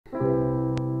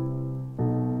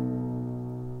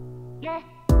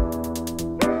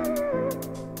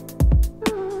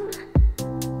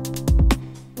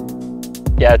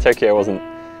Yeah, Tokyo wasn't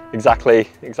exactly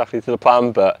to the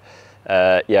plan, but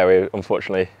yeah, we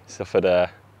unfortunately suffered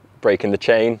a break in the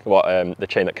chain, the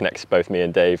chain that connects both me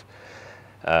and Dave,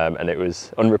 and it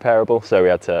was unrepairable, so we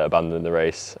had to abandon the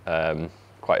race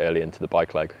quite early into the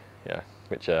bike leg, yeah,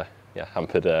 which yeah,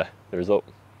 hampered the result.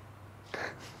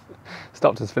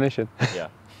 Stopped us finishing. Yeah.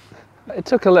 It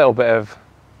took a little bit of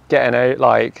getting out,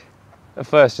 like, at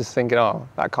first just thinking, oh,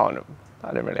 that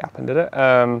didn't really happen, did it?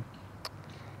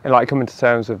 And like coming to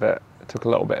terms with it, it took a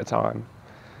little bit of time.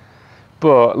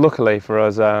 But luckily for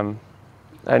us,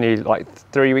 only like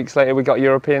 3 weeks later we got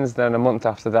Europeans, then a month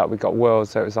after that we got Worlds,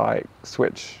 so it was like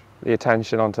switch the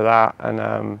attention onto that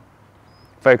and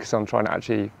focus on trying to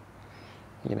actually,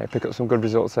 you know, pick up some good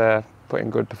results there, put in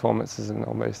good performances and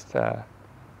almost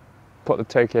put the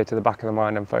Tokyo to the back of the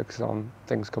mind and focus on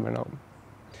things coming up.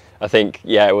 I think,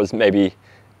 yeah, it was maybe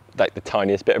like the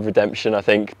tiniest bit of redemption, I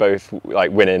think, both like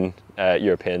winning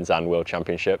Europeans and World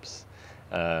Championships.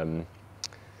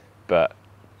 But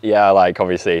yeah, like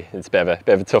obviously it's a bit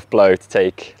of a tough blow to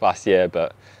take last year,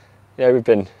 but yeah, we've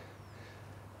been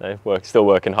still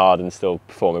working hard and still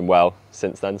performing well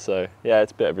since then. So yeah,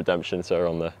 it's a bit of redemption. So we're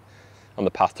on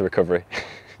the path to recovery.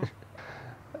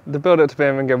 The build-up to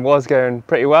Birmingham was going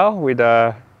pretty well. We'd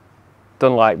done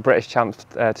like British champs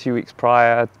 2 weeks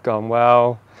prior, gone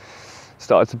well.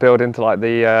 Started to build into like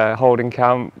the holding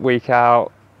camp week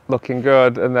out, looking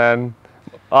good, and then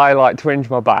I like twinge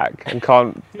my back and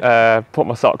can't put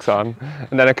my socks on.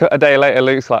 And then a day later,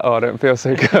 Luke's like, "Oh, I don't feel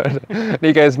so good." And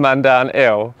he goes man down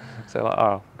ill. So like,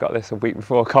 oh, got this a week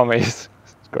before commies.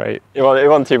 It's great. It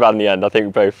wasn't too bad in the end. I think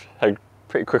we both had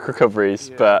pretty quick recoveries,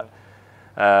 yeah. But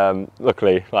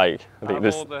luckily, like I think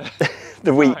this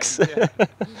the weeks. Yeah.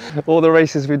 All the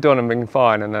races we've done have been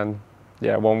fine, and then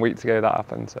yeah, 1 week to go that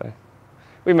happened. So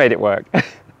we made it work.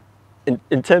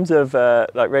 in terms of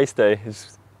like race day,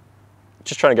 is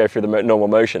just trying to go through the normal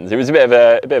motions. It was a bit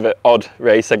of an odd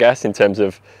race, I guess, in terms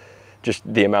of just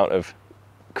the amount of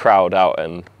crowd out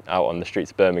on the streets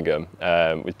of Birmingham.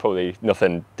 Was probably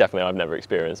nothing definitely I've never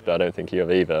experienced, but I don't think you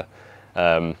have either.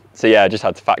 So yeah, I just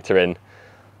had to factor in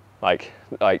like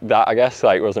that, I guess.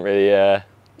 Like wasn't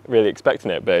really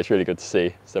expecting it, but it's really good to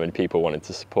see so many people wanting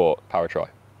to support Paratri.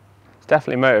 It's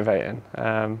definitely motivating.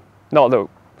 Not that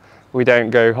we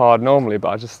don't go hard normally,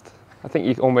 but I think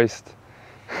you almost,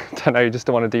 don't know, you just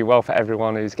want to do well for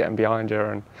everyone who's getting behind you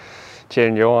and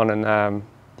cheering you on. And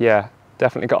yeah,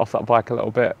 definitely got off that bike a little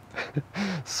bit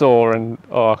sore and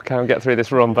can't get through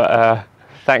this run. But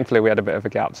thankfully we had a bit of a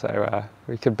gap, so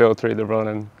we could build through the run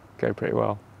and go pretty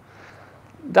well.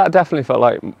 That definitely felt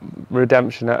like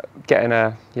redemption at getting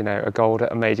a gold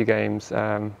at a major games.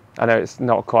 I know it's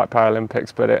not quite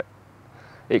Paralympics, but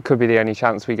it could be the only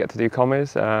chance we get to do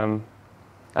commies and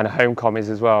a home commies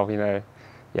as well. You know,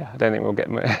 yeah, I don't think we'll get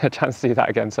a chance to do that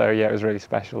again. So yeah, it was really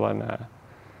special and it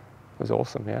was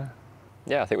awesome. Yeah.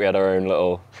 Yeah, I think we had our own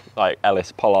little like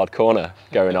Ellis Pollard corner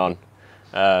going on.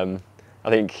 I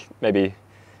think maybe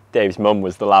Dave's mum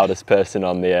was the loudest person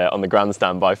on the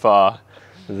grandstand by far.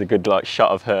 There's a good like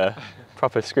shot of her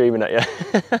proper screaming at you.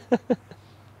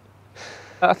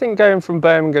 I think going from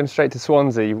Birmingham straight to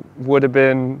Swansea would have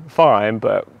been fine,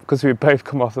 but because we'd both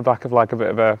come off the back of like a bit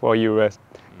of a, well, you were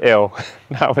ill,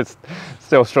 and I was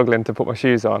still struggling to put my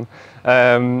shoes on,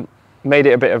 made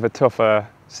it a bit of a tougher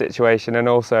situation, and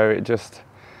also it just,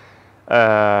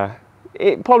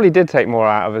 it probably did take more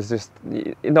out of us, just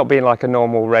it not being like a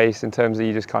normal race in terms of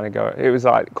you just kind of go, it was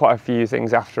like quite a few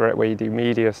things after it where you do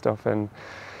media stuff and,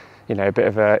 you know, a bit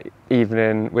of a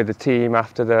evening with the team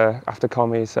after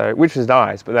commies, so which was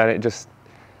nice, but then it just,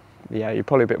 yeah, you're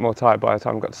probably a bit more tired by the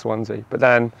time we got to Swansea. But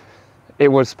then it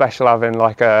was special having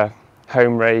like a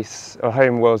home race or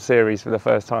home World Series for the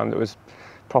first time that was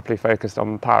properly focused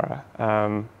on para.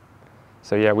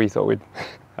 So yeah, we thought we'd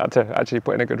had to actually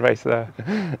put in a good race there.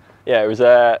 Yeah, it was.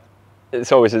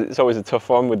 It's always a tough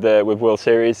one with World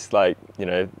Series. Like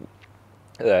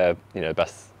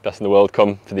best in the world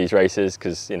come for these races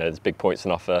because there's big points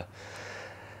on offer,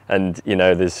 and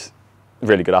there's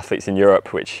really good athletes in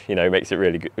Europe, which makes it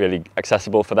really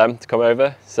accessible for them to come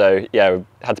over. So yeah, we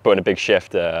had to put in a big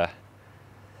shift, but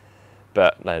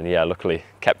then yeah, luckily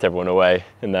kept everyone away,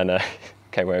 and then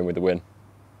came home with the win.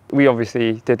 We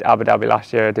obviously did Abu Dhabi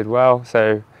last year, did well,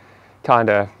 so kind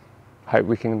of hope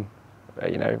we can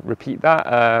repeat that.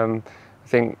 I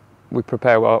think we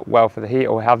prepare well for the heat,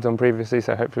 or we have done previously,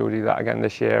 so hopefully we'll do that again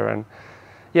this year. And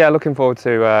yeah, looking forward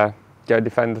to go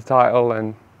defend the title,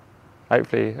 and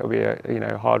hopefully it'll be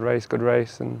a hard race, good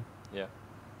race, and yeah,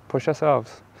 push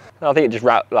ourselves. I think it just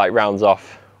rounds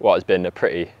off what has been a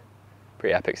pretty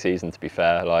epic season, to be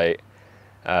fair. Like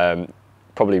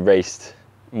probably raced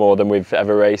more than we've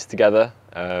ever raced together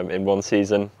in one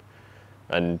season,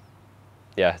 and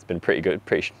yeah, it's been pretty good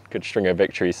string of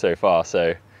victories so far,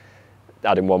 so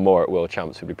adding one more at World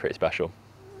Champs would be pretty special.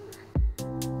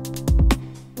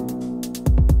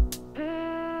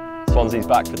 Swansea's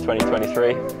back for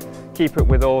 2023. Keep up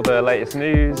with all the latest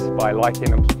news by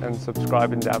liking and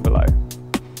subscribing down below.